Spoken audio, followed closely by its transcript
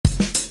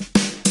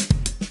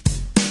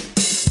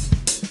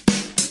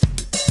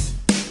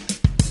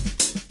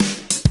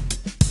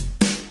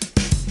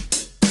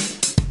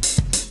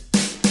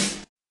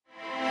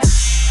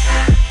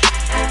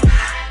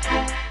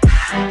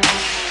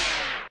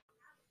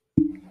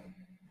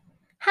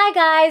Hi,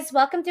 guys.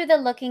 Welcome to The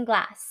Looking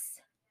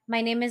Glass.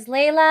 My name is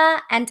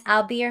Layla, and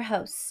I'll be your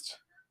host.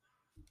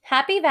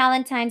 Happy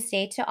Valentine's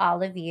Day to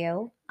all of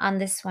you on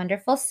this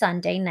wonderful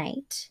Sunday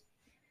night.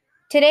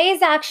 Today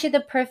is actually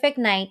the perfect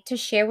night to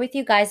share with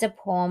you guys a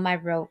poem I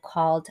wrote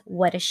called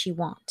What Does She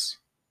Want?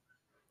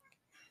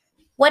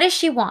 What does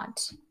she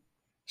want?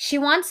 She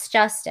wants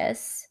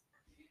justice.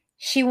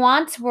 She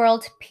wants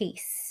world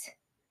peace.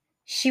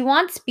 She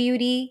wants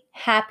beauty,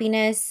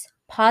 happiness,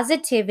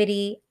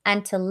 positivity,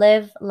 and to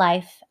live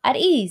life at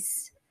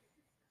ease.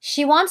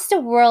 She wants the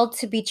world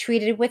to be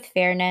treated with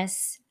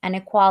fairness and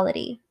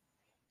equality.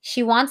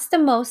 She wants the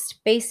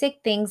most basic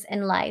things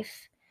in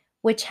life,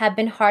 which have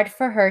been hard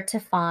for her to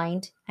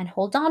find and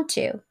hold on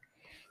to.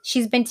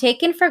 She's been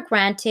taken for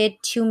granted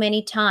too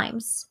many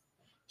times.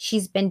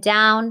 She's been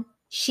down,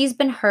 she's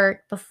been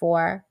hurt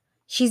before,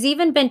 she's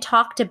even been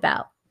talked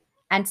about,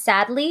 and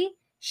sadly,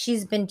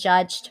 she's been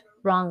judged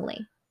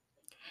wrongly.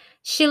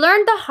 She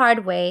learned the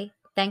hard way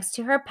thanks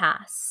to her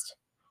past.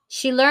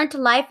 She learned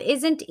life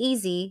isn't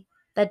easy,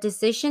 that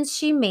decisions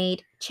she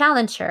made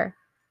challenge her,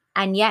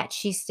 and yet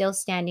she's still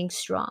standing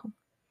strong.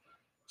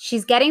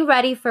 She's getting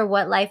ready for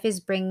what life is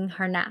bringing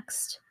her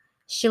next.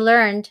 She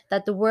learned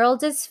that the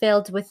world is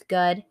filled with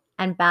good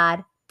and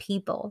bad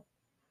people.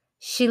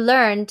 She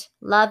learned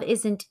love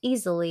isn't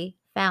easily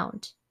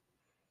found.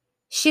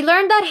 She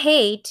learned that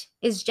hate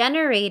is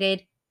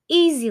generated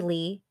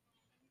easily,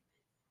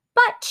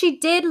 but she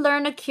did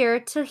learn a cure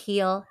to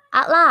heal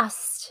at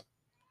last.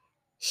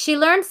 She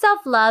learned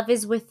self love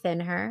is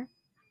within her,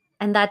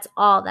 and that's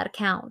all that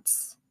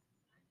counts.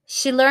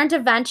 She learned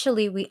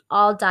eventually we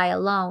all die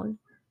alone.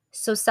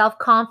 So self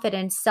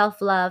confidence,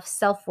 self love,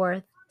 self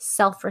worth,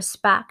 self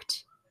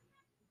respect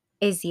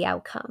is the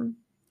outcome.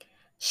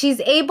 She's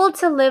able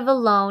to live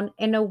alone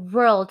in a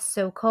world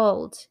so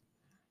cold.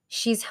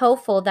 She's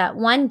hopeful that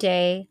one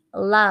day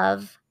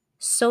love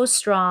so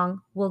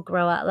strong will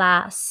grow at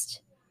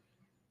last.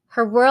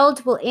 Her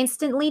world will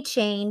instantly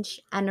change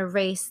and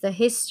erase the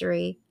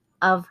history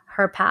of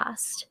her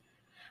past.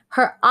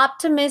 Her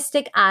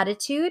optimistic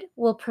attitude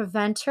will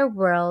prevent her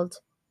world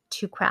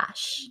to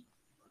crash.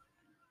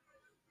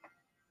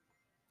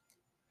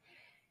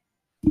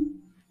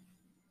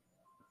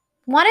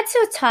 Wanted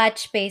to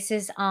touch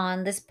bases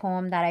on this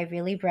poem that I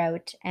really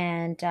wrote,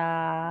 and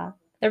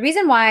the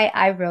reason why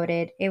I wrote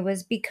it, it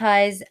was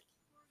because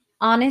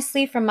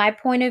honestly, from my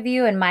point of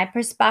view and my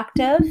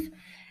perspective,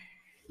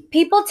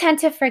 people tend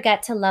to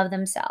forget to love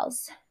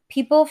themselves.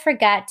 People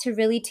forget to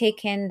really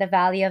take in the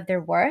value of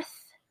their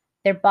worth,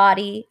 their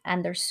body,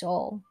 and their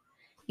soul.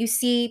 You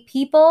see,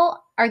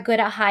 people are good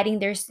at hiding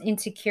their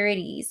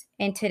insecurities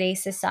in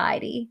today's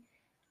society,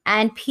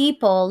 and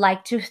people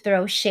like to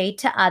throw shade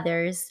to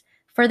others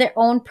for their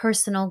own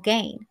personal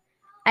gain.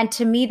 And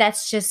to me,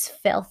 that's just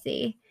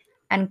filthy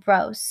and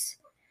gross.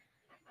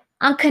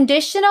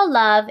 Unconditional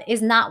love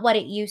is not what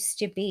it used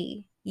to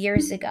be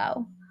years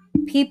ago.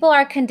 People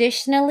are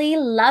conditionally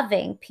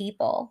loving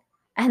people,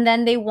 and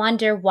then they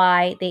wonder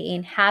why they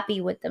ain't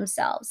happy with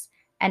themselves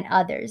and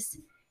others.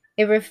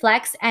 It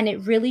reflects and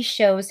it really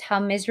shows how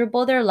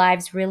miserable their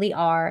lives really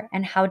are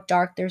and how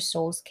dark their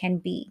souls can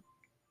be.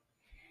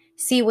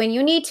 See, when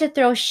you need to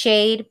throw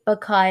shade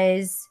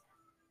because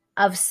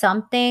of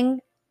something,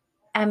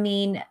 I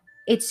mean,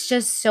 it's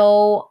just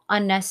so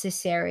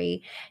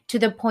unnecessary to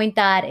the point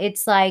that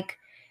it's like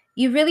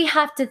you really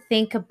have to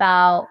think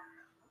about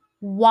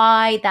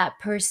why that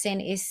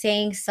person is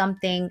saying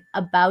something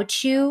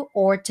about you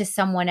or to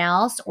someone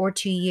else or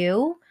to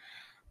you.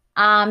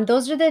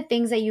 Those are the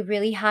things that you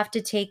really have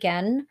to take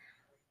in,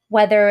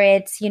 whether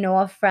it's,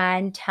 a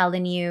friend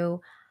telling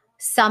you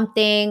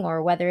something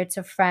or whether it's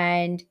a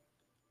friend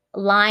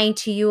lying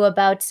to you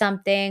about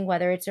something,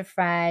 whether it's a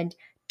friend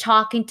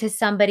talking to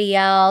somebody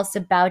else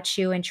about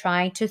you and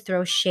trying to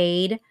throw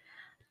shade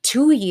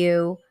to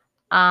you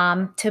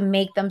to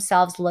make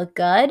themselves look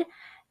good.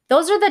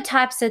 Those are the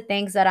types of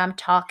things that I'm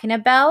talking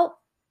about.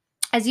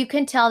 As you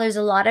can tell, there's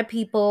a lot of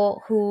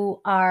people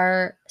who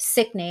are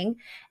sickening.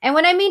 And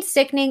when I mean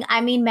sickening,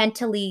 I mean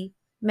mentally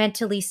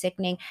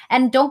sickening.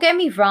 And don't get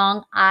me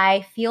wrong,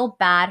 I feel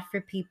bad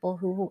for people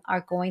who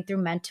are going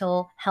through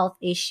mental health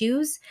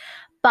issues,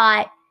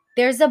 but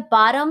there's a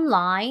bottom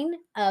line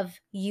of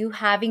you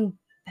having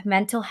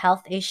mental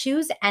health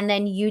issues and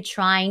then you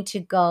trying to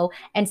go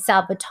and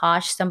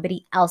sabotage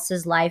somebody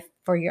else's life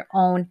for your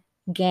own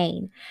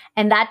gain.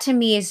 And that to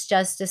me is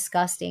just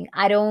disgusting.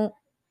 I don't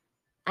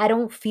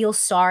feel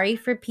sorry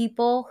for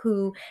people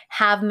who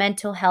have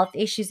mental health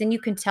issues, and you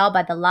can tell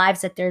by the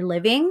lives that they're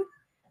living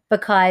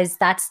because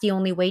that's the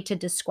only way to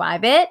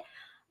describe it.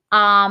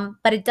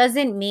 But it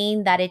doesn't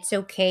mean that it's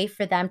okay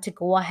for them to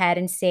go ahead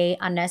and say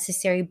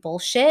unnecessary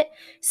bullshit,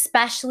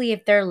 especially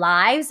if their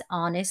lives,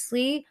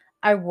 honestly,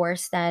 are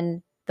worse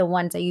than the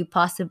ones that you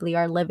possibly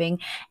are living.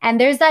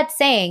 And there's that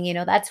saying,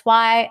 that's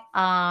why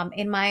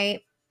in my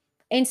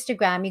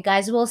Instagram, you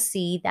guys will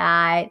see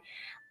that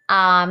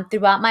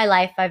throughout my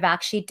life, I've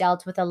actually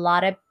dealt with a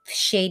lot of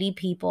shady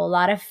people, a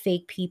lot of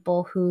fake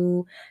people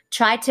who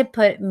try to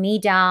put me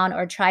down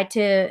or try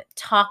to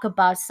talk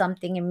about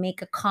something and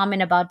make a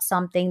comment about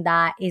something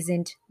that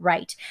isn't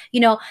right.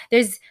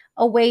 There's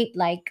a way,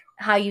 like,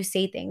 how you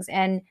say things.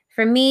 And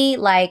for me,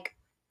 like,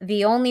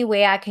 the only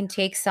way I can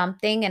take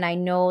something and I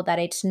know that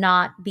it's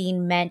not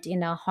being meant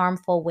in a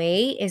harmful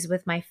way is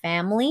with my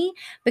family,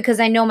 because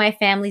I know my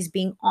family's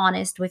being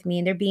honest with me,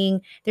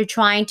 and they're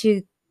trying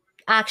to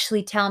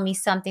actually tell me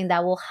something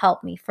that will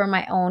help me for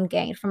my own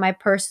gain, for my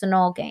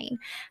personal gain.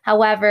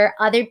 However,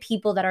 other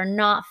people that are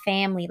not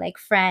family, like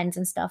friends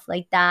and stuff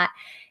like that,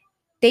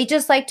 they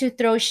just like to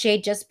throw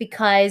shade just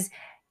because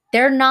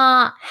they're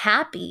not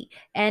happy.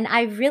 And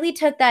I really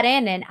took that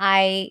in, and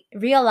I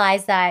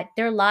realized that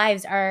their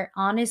lives are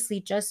honestly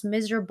just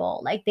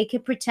miserable. Like, they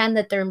could pretend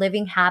that they're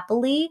living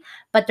happily,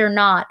 but they're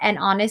not. And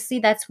honestly,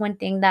 that's one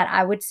thing that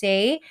I would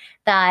say,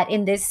 that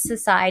in this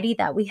society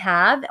that we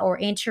have, or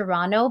in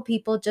Toronto,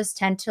 people just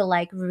tend to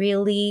like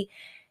really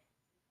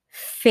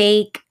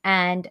fake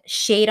and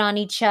shade on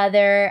each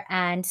other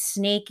and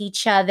snake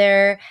each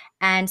other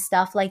and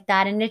stuff like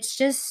that. And it's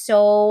just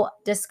so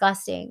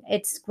disgusting.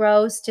 It's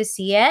gross to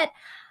see it.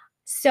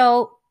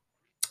 So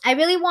I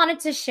really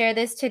wanted to share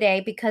this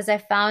today because I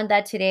found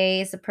that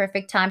today is the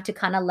perfect time to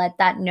kind of let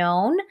that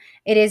known.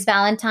 It is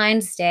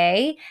Valentine's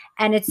Day,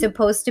 and it's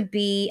supposed to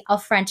be a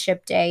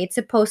friendship day. It's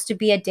supposed to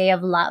be a day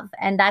of love.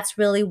 And that's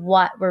really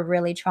what we're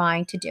really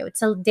trying to do.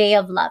 It's a day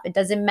of love. It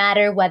doesn't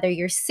matter whether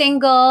you're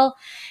single,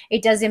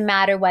 it doesn't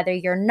matter whether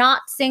you're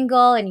not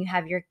single and you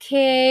have your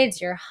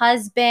kids, your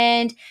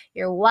husband,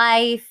 your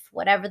wife,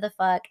 whatever the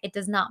fuck. It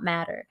does not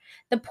matter.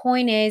 The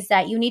point is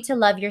that you need to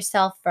love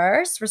yourself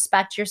first,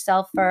 respect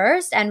yourself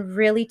first, and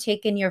really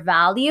take in your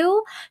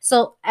value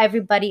so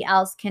everybody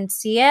else can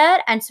see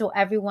it, and so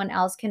everyone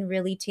else can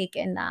really take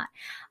in that.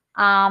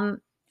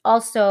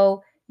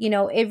 Also,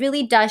 it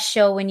really does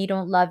show when you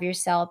don't love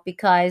yourself,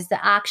 because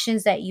the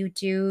actions that you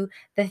do,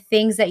 the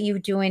things that you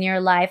do in your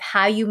life,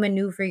 how you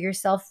maneuver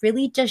yourself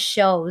really just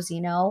shows.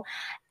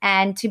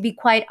 And to be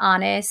quite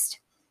honest,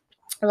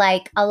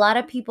 like, a lot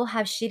of people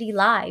have shitty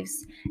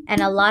lives,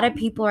 and a lot of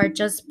people are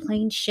just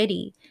plain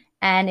shitty.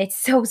 And it's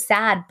so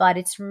sad, but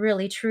it's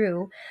really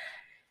true.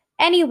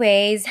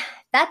 Anyways,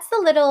 that's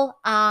the little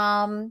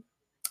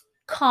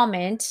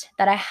comment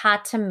that I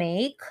had to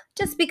make,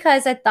 just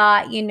because I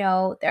thought,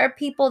 there are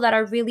people that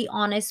are really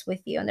honest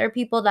with you, and there are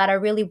people that are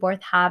really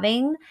worth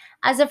having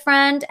as a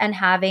friend and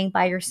having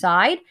by your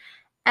side.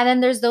 And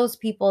then there's those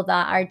people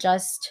that are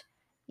just,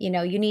 you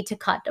need to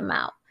cut them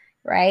out,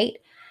 right?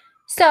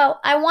 So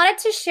I wanted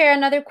to share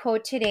another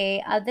quote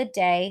today of the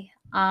day.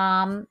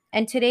 And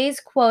today's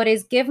quote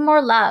is: give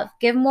more love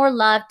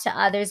to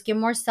others, give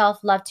more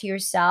self love to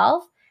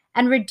yourself,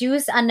 and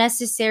reduce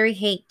unnecessary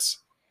hate,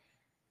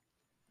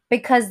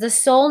 because the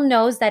soul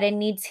knows that it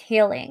needs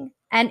healing,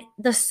 and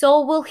the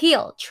soul will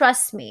heal.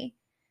 Trust me.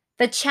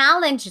 The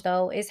challenge,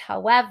 though, is,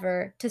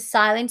 however, to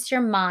silence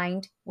your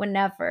mind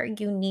whenever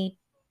you need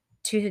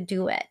to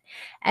do it.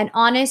 And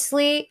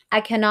honestly, I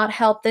cannot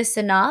help this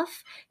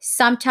enough.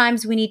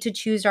 Sometimes we need to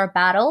choose our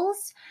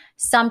battles.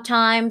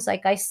 Sometimes,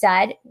 like I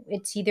said,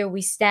 it's either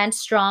we stand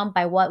strong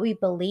by what we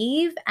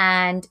believe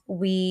and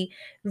we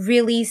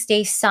really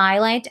stay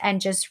silent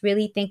and just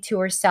really think to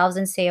ourselves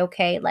and say,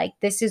 okay, like,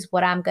 this is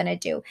what I'm going to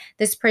do.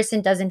 This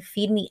person doesn't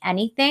feed me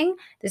anything.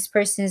 This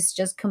person is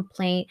just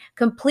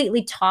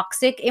completely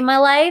toxic in my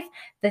life.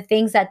 The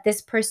things that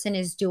this person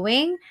is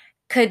doing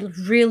could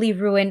really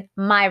ruin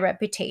my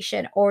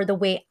reputation or the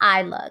way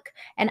I look.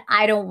 And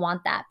I don't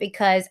want that,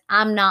 because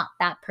I'm not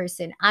that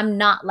person. I'm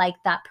not like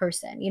that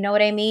person. You know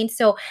what I mean?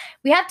 So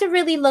we have to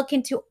really look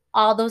into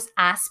all those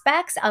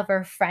aspects of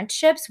our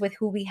friendships with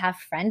who we have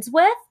friends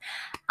with.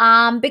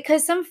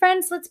 Because some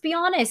friends, let's be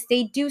honest,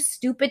 they do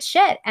stupid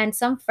shit. And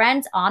some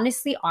friends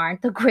honestly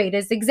aren't the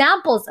greatest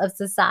examples of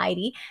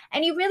society.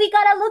 And you really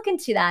got to look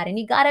into that. And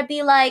you got to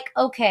be like,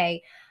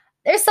 okay,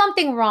 there's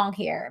something wrong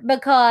here,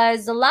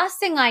 because the last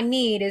thing I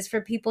need is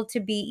for people to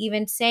be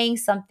even saying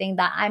something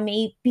that I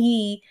may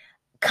be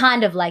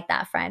kind of like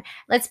that friend.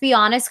 Let's be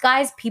honest,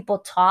 guys. People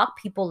talk,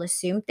 people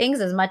assume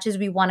things. As much as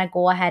we want to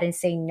go ahead and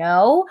say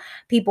no,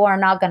 people are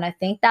not going to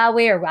think that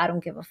way, or I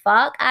don't give a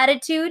fuck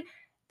attitude.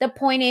 The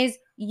point is,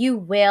 you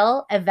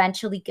will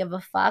eventually give a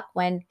fuck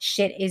when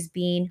shit is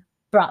being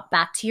brought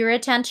back to your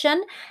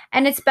attention.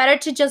 And it's better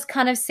to just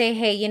kind of say,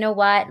 hey, you know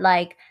what?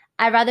 Like,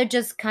 I'd rather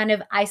just kind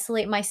of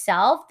isolate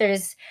myself.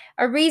 There's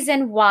a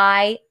reason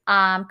why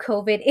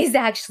COVID is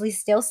actually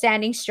still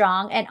standing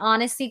strong. And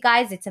honestly,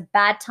 guys, it's a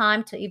bad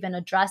time to even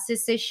address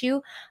this issue,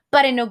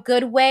 but in a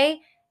good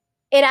way.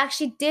 It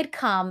actually did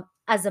come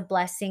as a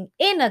blessing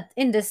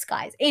in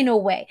disguise, in a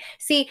way.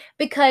 See,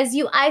 because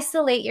you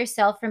isolate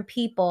yourself from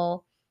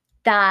people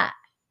that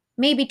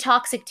may be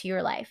toxic to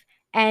your life.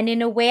 And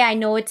in a way, I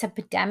know it's a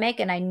pandemic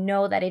and I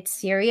know that it's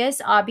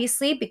serious,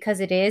 obviously,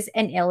 because it is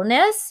an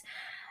illness.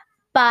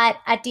 But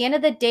at the end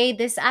of the day,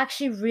 this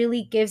actually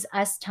really gives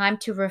us time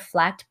to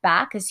reflect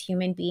back as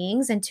human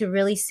beings and to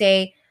really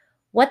say,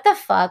 what the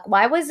fuck?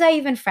 Why was I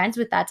even friends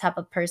with that type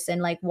of person?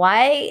 Like,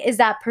 why is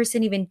that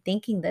person even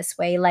thinking this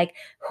way? Like,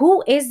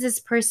 who is this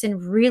person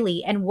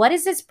really? And what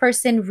is this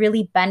person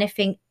really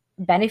benefiting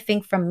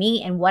from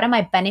me? And what am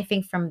I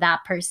benefiting from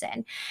that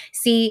person?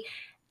 See,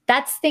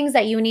 that's things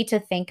that you need to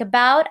think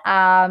about.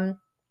 I'm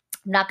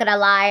not gonna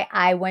lie,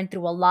 I went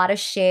through a lot of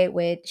shit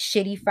with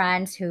shitty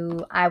friends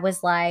who I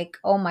was like,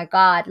 oh my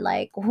God,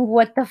 like,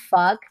 what the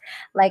fuck?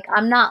 Like,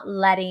 I'm not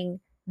letting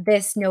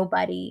this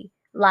nobody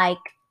like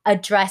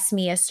address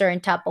me a certain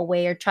type of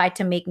way or try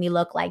to make me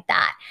look like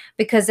that.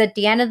 Because at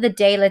the end of the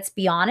day, let's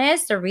be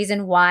honest, the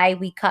reason why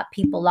we cut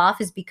people off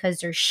is because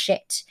they're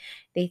shit.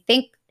 They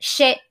think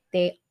shit,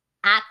 they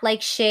act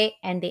like shit,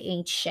 and they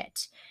ain't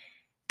shit.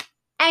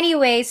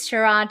 Anyways,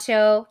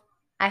 Toronto,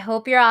 I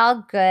hope you're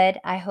all good.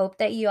 I hope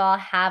that you all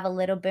have a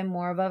little bit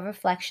more of a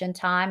reflection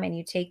time and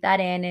you take that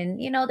in. And,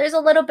 there's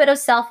a little bit of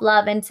self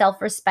love and self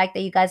respect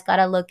that you guys got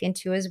to look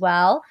into as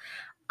well.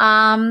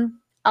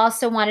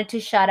 Also wanted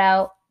to shout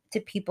out to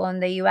people in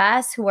the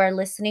US who are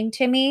listening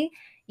to me.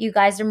 You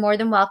guys are more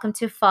than welcome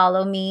to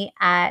follow me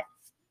on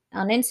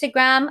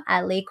Instagram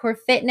at Lakor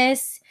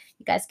Fitness.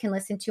 You guys can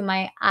listen to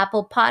my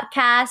Apple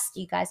podcast.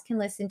 You guys can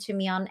listen to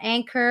me on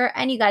Anchor,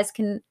 and you guys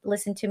can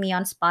listen to me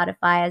on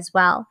Spotify as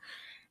well.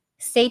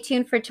 Stay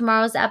tuned for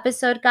tomorrow's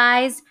episode,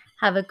 guys.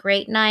 Have a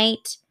great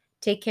night.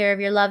 Take care of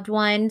your loved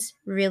ones,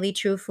 really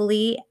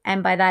truthfully.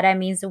 And by that, I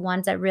mean the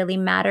ones that really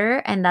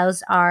matter. And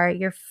those are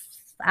your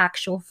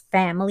actual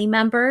family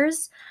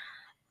members.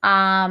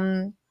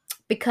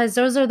 Because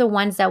those are the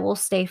ones that will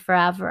stay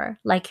forever,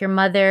 like your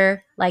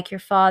mother, like your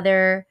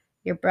father,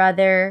 your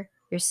brother,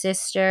 your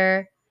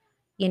sister,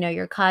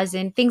 your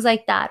cousin, things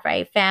like that,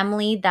 right?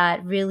 Family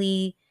that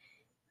really,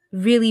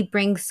 really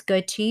brings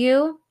good to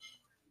you.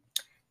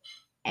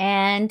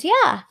 And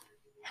yeah,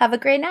 have a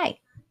great night.